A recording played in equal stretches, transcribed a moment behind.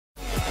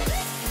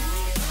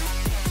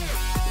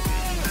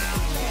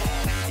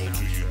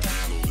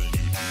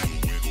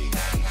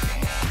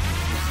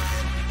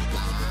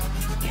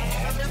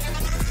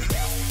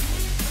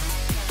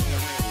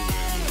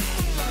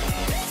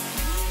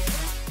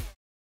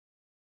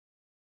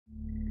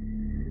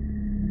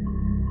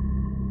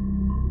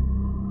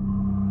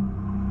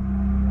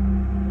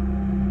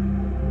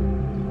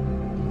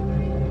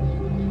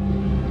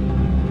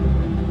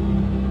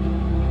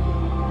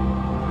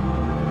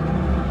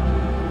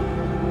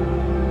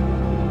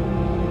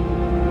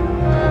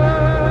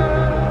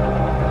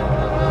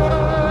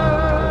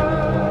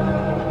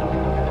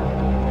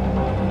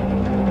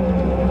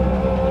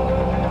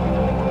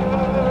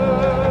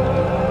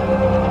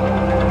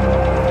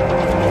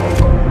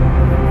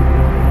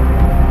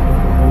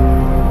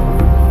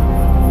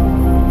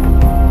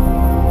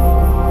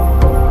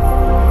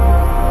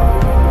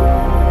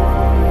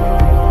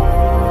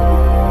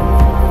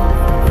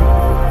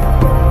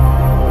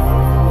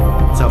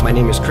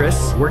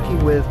Kris,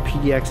 working with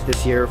PDX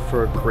this year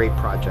for a great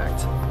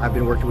project. I've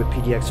been working with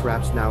PDX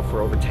Wraps now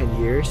for over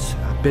 10 years.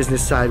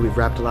 Business side, we've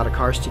wrapped a lot of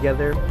cars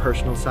together.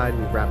 Personal side,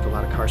 we've wrapped a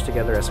lot of cars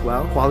together as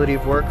well. Quality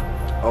of work,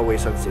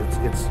 always,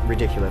 it's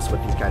ridiculous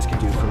what these guys can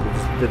do,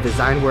 from the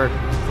design work,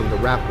 from the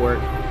wrap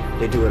work.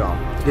 They do it all.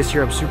 This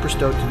year I'm super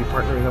stoked to be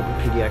partnering up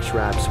with PDX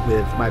Wraps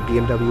with my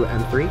BMW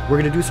M3. We're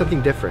gonna do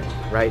something different,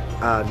 right?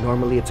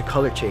 Normally it's a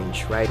color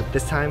change, right?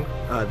 This time,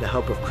 the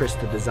help of Kris,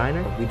 the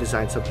designer, we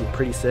designed something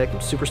pretty sick.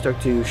 I'm super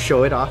stoked to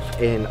show it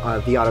off in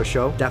the auto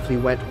show.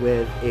 Definitely went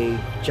with a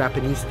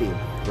Japanese theme,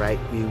 right?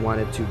 We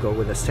wanted to go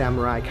with a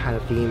samurai kind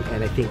of theme,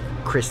 and I think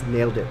Kris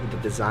nailed it with the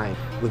design,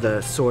 with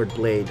a sword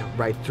blade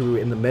right through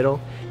in the middle,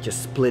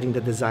 just splitting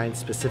the design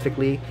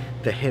specifically.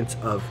 The hint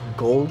of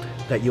gold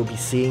that you'll be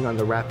seeing on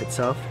the wrap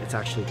itself, it's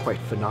actually quite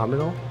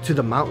phenomenal. To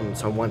the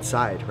mountains on one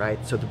side, right?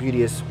 So the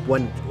beauty is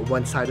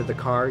one side of the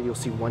car, you'll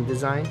see one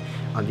design.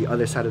 On the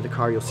other side of the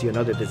car, you'll see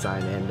another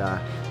design, and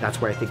that's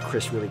where I think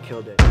Kris really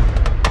killed it.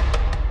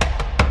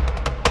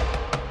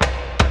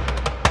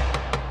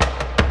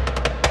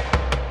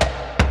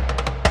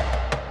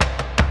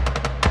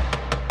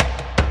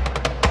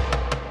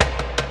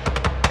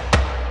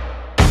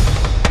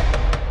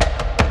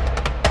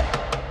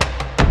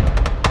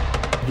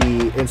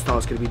 The install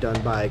is going to be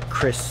done by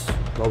Kris.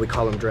 Well, we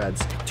call him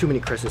Dreads. Too many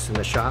Krises in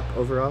the shop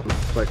overall,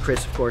 but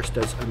Kris, of course,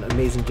 does an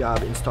amazing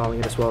job installing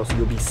it as well. So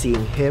you'll be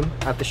seeing him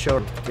at the show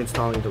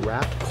installing the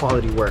wrap.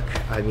 Quality work.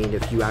 I mean,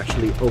 if you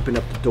actually open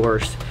up the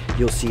doors,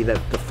 you'll see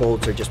that the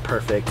folds are just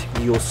perfect.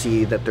 You'll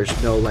see that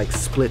there's no like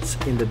splits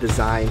in the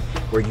design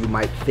where you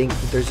might think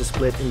that there's a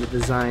split in the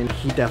design.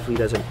 He definitely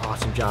does an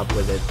awesome job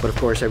with it. But of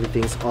course,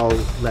 everything's all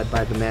led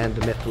by the man,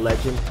 the myth, the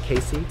legend,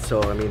 Casey.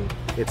 So I mean,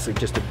 it's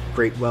just a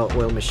great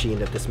well-oiled machine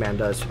that this man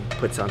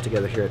puts on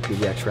together here at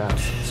PDX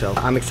Wraps. So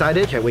I'm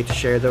excited. Can't wait to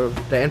share the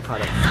end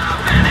product.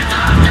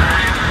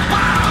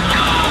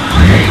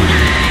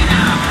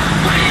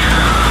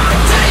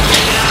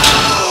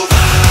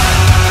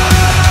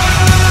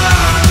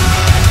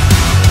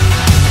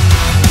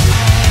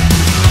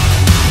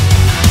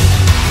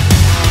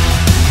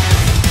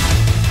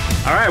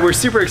 We're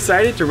super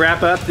excited to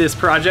wrap up this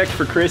project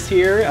for Kris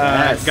here.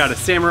 Yes. Got a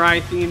samurai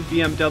themed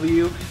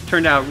BMW.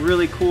 Turned out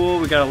really cool.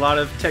 We got a lot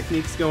of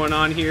techniques going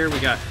on here. We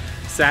got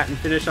satin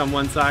finish on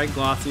one side,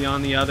 glossy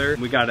on the other.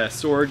 We got a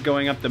sword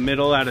going up the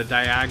middle at a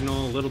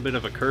diagonal, a little bit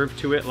of a curve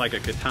to it like a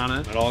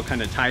katana. It all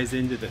kind of ties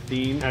into the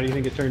theme. How do you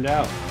think it turned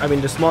out? I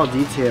mean, the small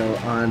detail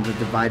on the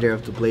divider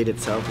of the blade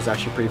itself is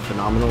actually pretty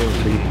phenomenal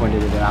until you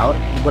pointed it out.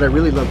 What I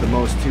really love the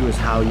most too is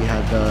how you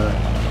had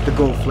the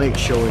gold flake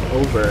showing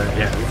over.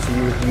 Yeah.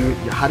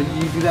 So how did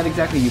you do that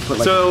exactly? You put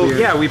like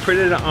yeah, we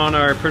printed it on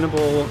our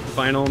printable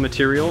vinyl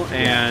material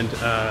and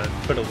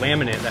put a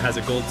laminate that has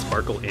a gold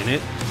sparkle in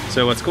it.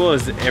 So what's cool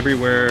is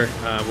everywhere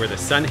where the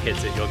sun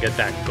hits it, you'll get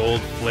that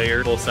gold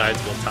flare. Both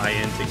sides will tie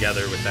in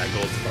together with that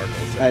gold sparkle.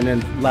 So. And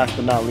then last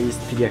but not least,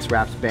 PDX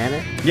Wraps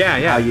banner. Yeah,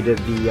 yeah. How you did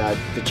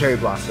the cherry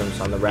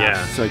blossoms on the wrap.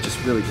 Yeah. So it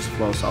just really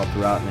flows all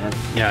throughout, man.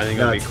 Yeah, I think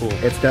that'd be cool.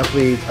 It's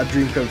definitely a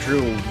dream come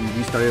true.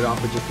 You started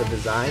off with just the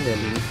design,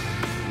 and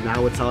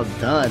now it's all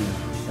done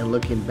and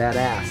looking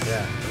badass.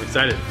 Yeah, I'm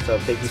excited. So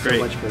thank you so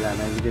much for that,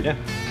 man. You did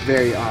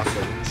very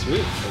awesome. Sweet.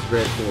 It was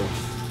very cool.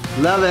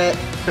 Love it.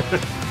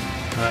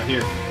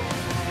 Here.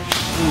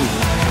 Ooh.